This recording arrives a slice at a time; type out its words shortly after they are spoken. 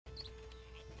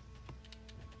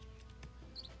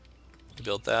You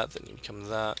build that, then you become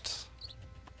that.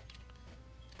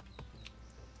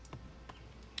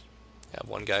 Have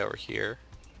one guy over here.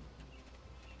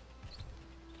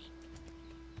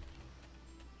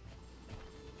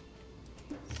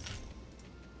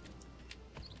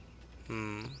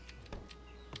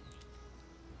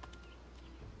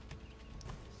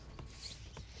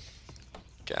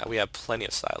 Yeah, we have plenty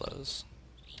of silos.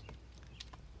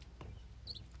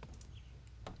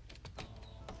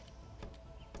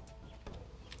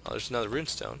 Oh, there's another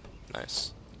runestone.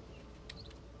 Nice.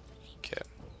 Okay.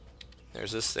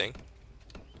 There's this thing.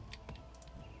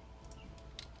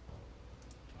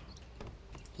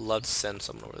 Love to send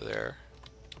someone over there.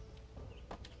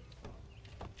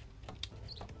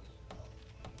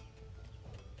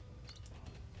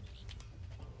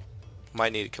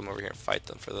 Might need to come over here and fight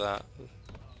them for that.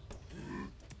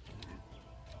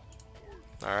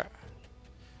 Alright.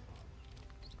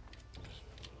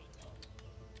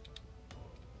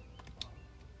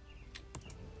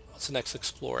 What's the next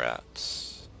explore at?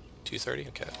 2:30?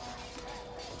 Okay.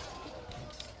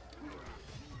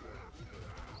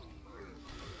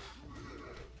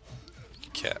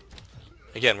 Okay.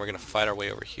 Again, we're gonna fight our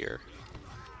way over here.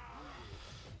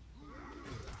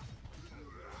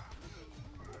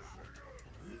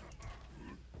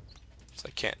 So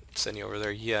I can't send you over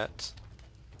there yet.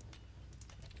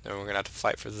 Then we're gonna have to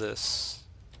fight for this.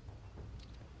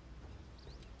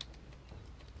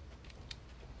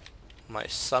 My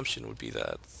assumption would be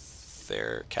that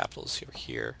their capital is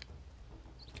here.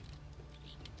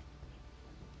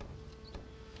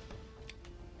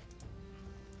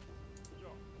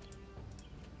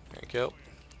 There you go.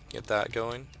 Get that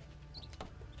going.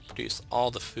 Produce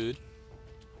all the food.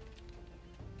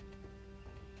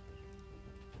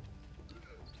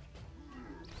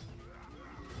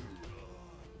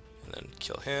 And then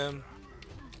kill him.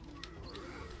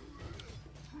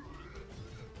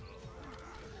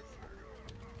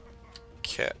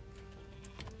 Okay.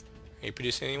 Are you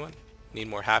producing anyone? Need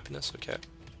more happiness? Okay.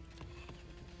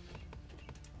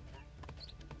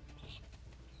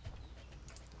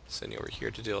 Send you over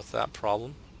here to deal with that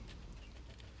problem.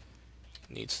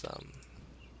 Need some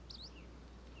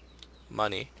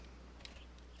money.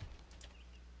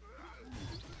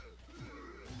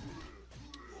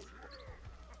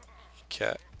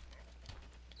 Okay.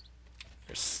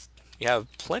 You have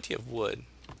plenty of wood.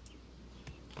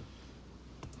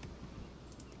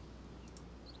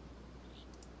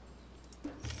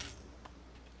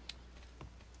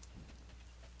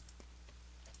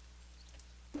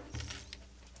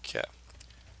 Okay.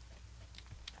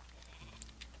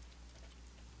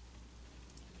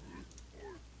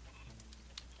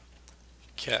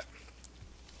 Okay.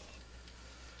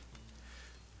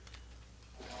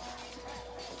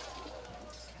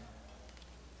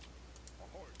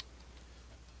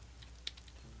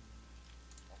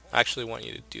 I actually want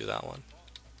you to do that one.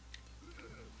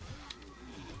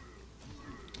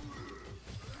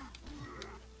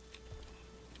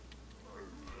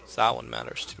 So that one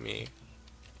matters to me.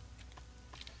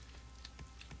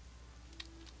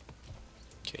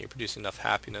 Okay, you're producing enough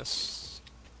happiness.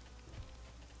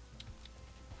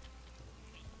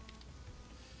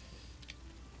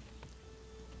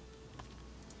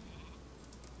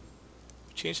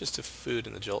 Change this to food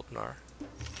in the Joltenar.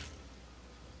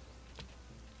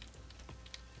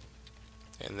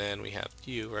 And then we have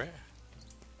you, right?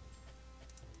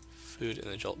 Food in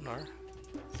the Joltenar.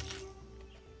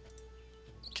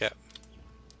 Okay.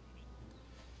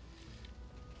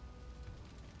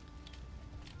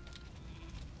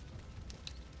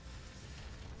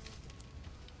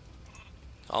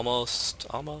 Almost.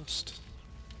 I'll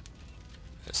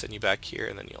send you back here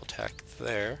and then you'll attack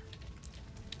there.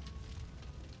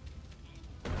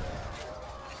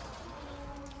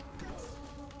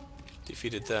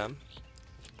 Defeated them.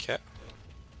 Okay.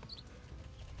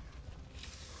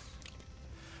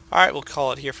 Alright, we'll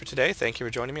call it here for today. Thank you for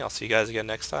joining me. I'll see you guys again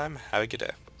next time. Have a good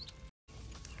day.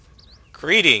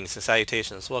 Greetings and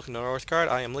salutations. Welcome to Northgard.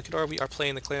 I am Liquidor. We are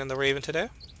playing the Clan of the Raven today.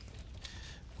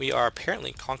 We are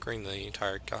apparently conquering the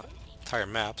entire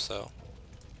map, so...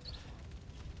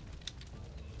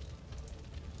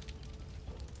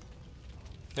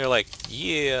 They're like,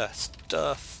 yeah,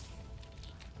 stuff.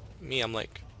 Me, I'm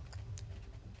like,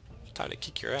 time to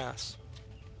kick your ass.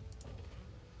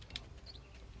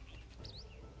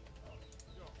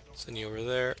 Send you over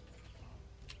there.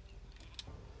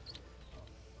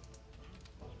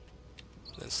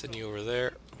 Then send you over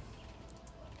there.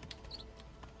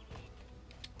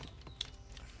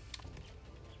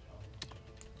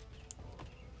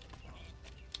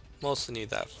 Mostly need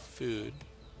that food.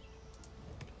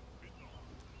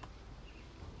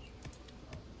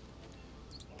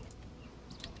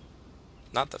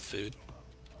 Not the food.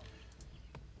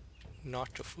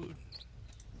 Not the food.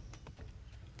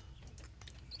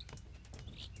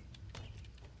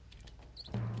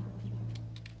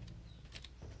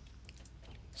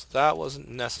 So that wasn't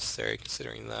necessary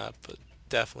considering that, but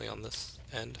definitely on this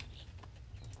end.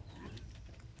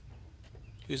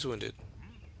 Who's wounded?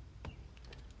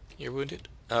 You're wounded?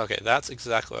 Okay, that's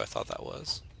exactly what I thought that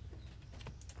was.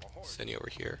 Send you over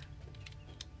here.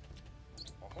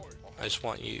 I just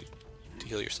want you to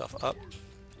heal yourself up.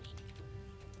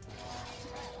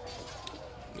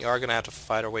 We are going to have to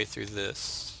fight our way through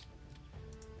this.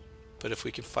 But if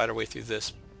we can fight our way through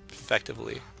this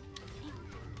effectively,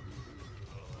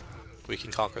 we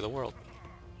can conquer the world.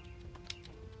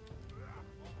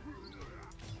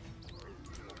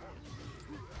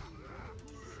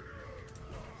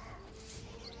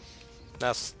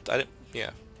 I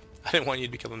didn't want you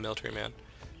to become a military man.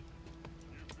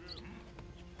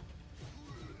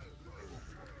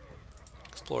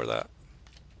 Explore that.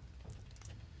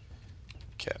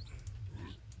 Okay.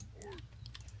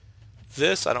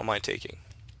 This I don't mind taking.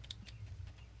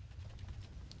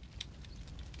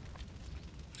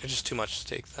 There's just too much to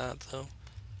take that though.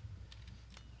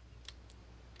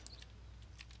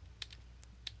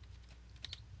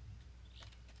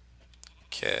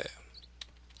 Okay.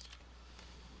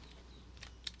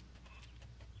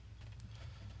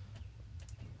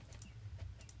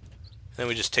 Then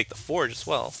we just take the forge as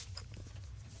well,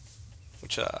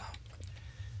 which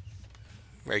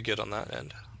very good on that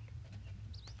end.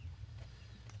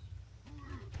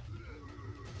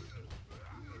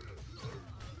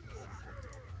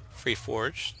 Free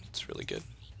forge, it's really good.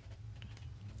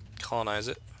 Colonize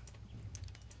it.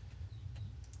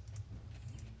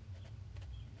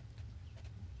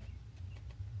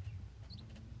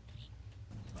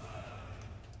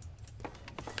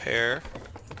 Repair,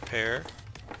 repair.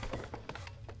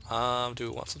 Do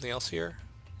we want something else here?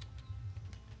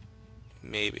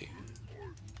 Maybe.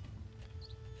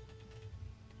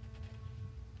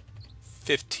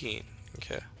 15,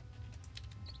 okay.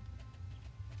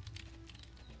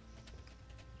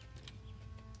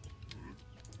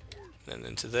 And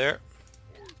into there.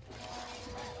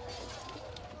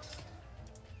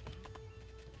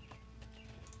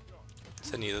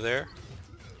 Send you there.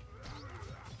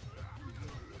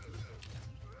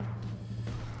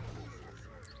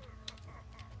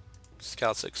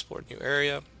 Scouts explore new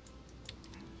area.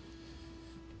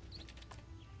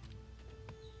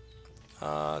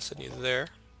 Send you there.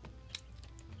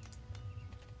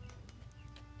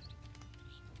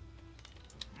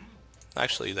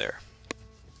 Actually there.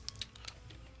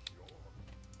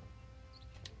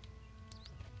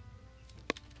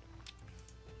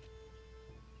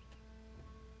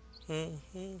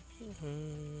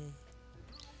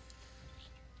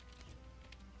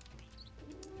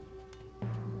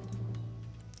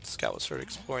 Scout will start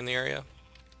exploring the area.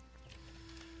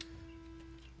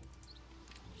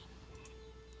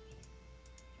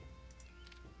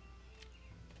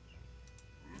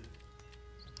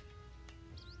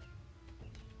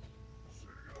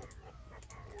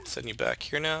 Send you back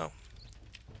here now.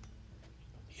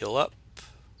 Heal up.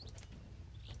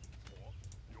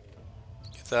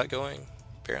 Get that going,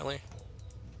 apparently.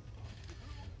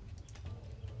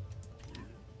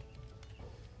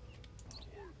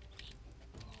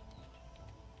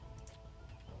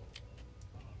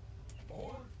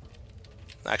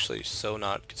 Actually, so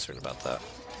not concerned about that.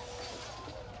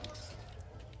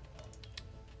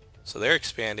 So they're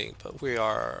expanding, but we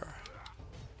are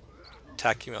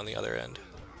attacking on the other end.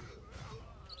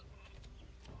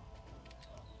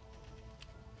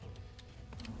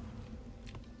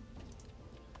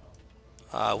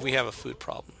 We have a food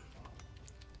problem.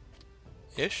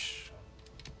 Ish.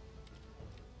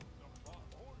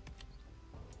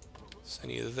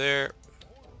 Send you there.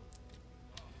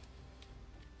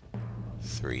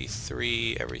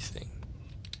 3, everything.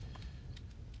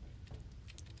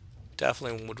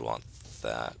 Definitely would want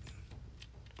that.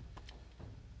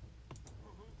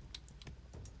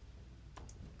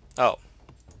 Oh.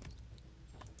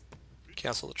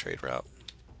 Cancel the trade route.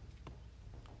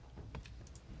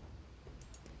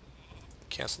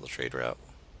 Cancel the trade route.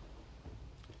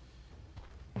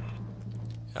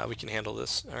 We can handle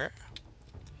this. Alright.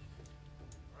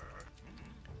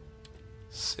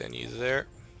 Send you there.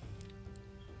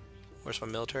 Where's my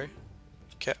military?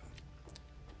 Okay.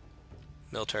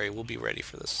 Military will be ready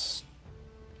for this.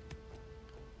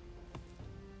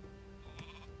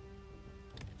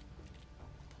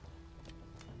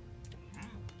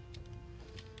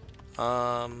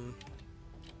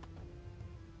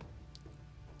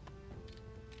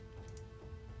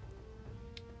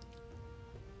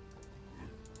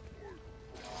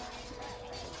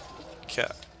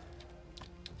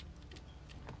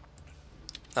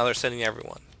 Now they're sending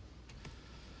everyone.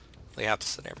 They have to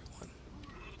send everyone.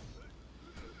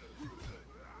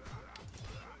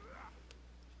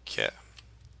 Okay.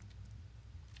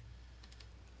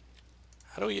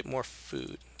 How do we get more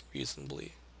food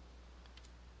reasonably?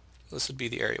 This would be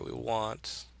the area we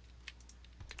want.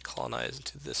 Could colonize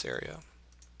into this area.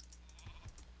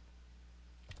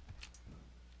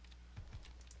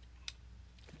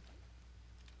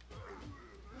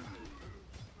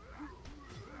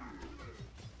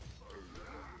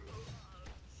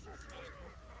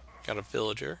 Got a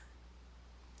villager.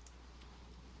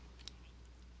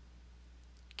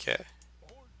 Okay.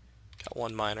 Got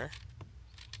one miner.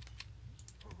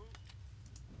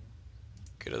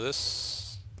 Go to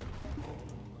this.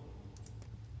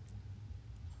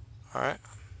 Alright.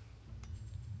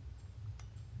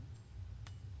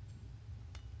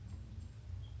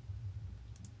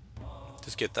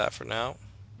 Just get that for now.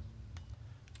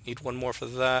 Need one more for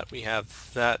that. We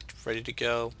have that ready to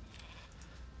go.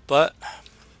 But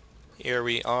here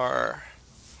we are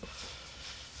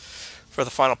for the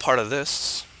final part of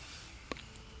this.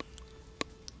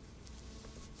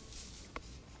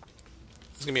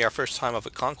 This is going to be our first time of a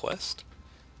conquest.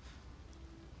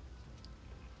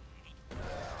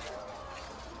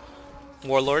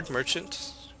 Warlord,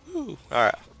 merchant.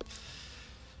 Alright.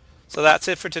 So that's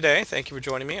it for today. Thank you for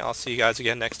joining me. I'll see you guys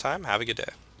again next time. Have a good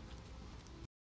day.